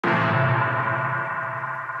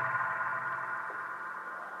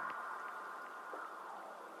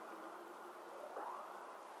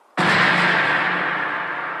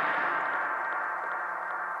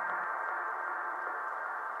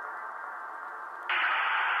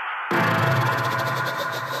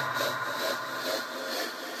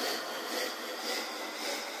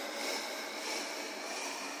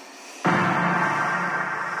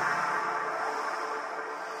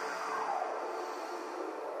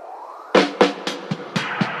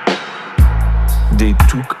They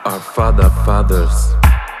took our fathers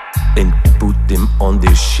and put them on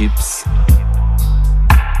their ships,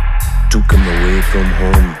 took them away from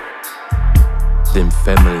home. Them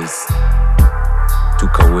families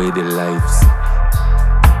took away their lives,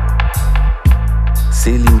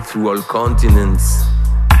 sailing through all continents,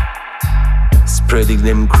 spreading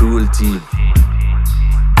them cruelty,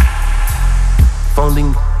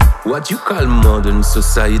 founding what you call modern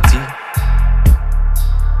society,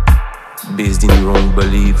 based in wrong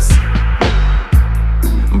beliefs.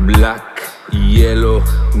 Black, yellow,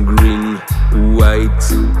 green, white.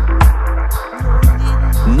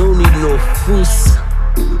 No need no fuss,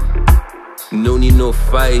 no need no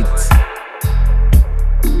fight.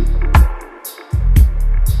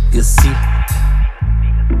 You see,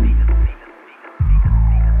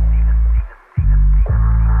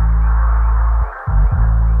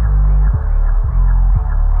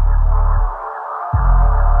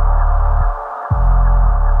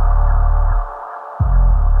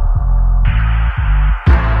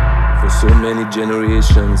 so many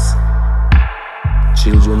generations,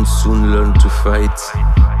 children soon learn to fight,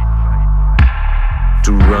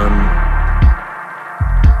 to run,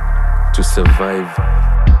 to survive.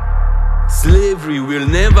 Slavery will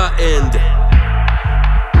never end,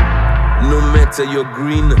 no matter you're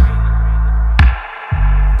green,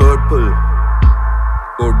 purple,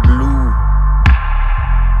 or blue.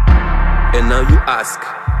 And now you ask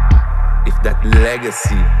if that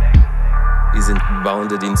legacy isn't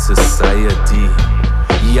bounded in society.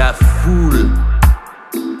 Ya fool.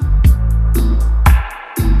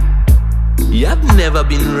 You've never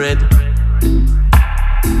been red,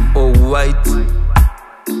 or white,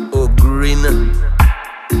 or green.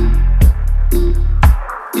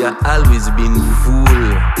 You've always been fool.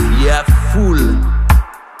 Ya fool.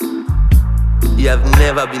 You've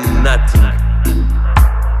never been nothing.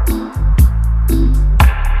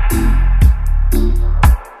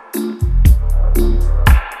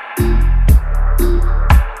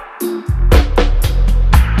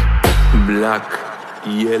 Black,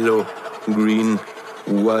 yellow, green,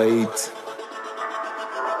 white,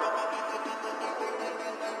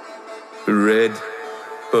 red,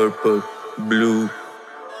 purple, blue,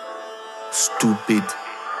 stupid.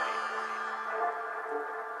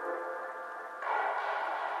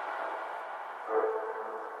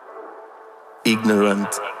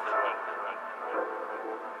 Ignorant.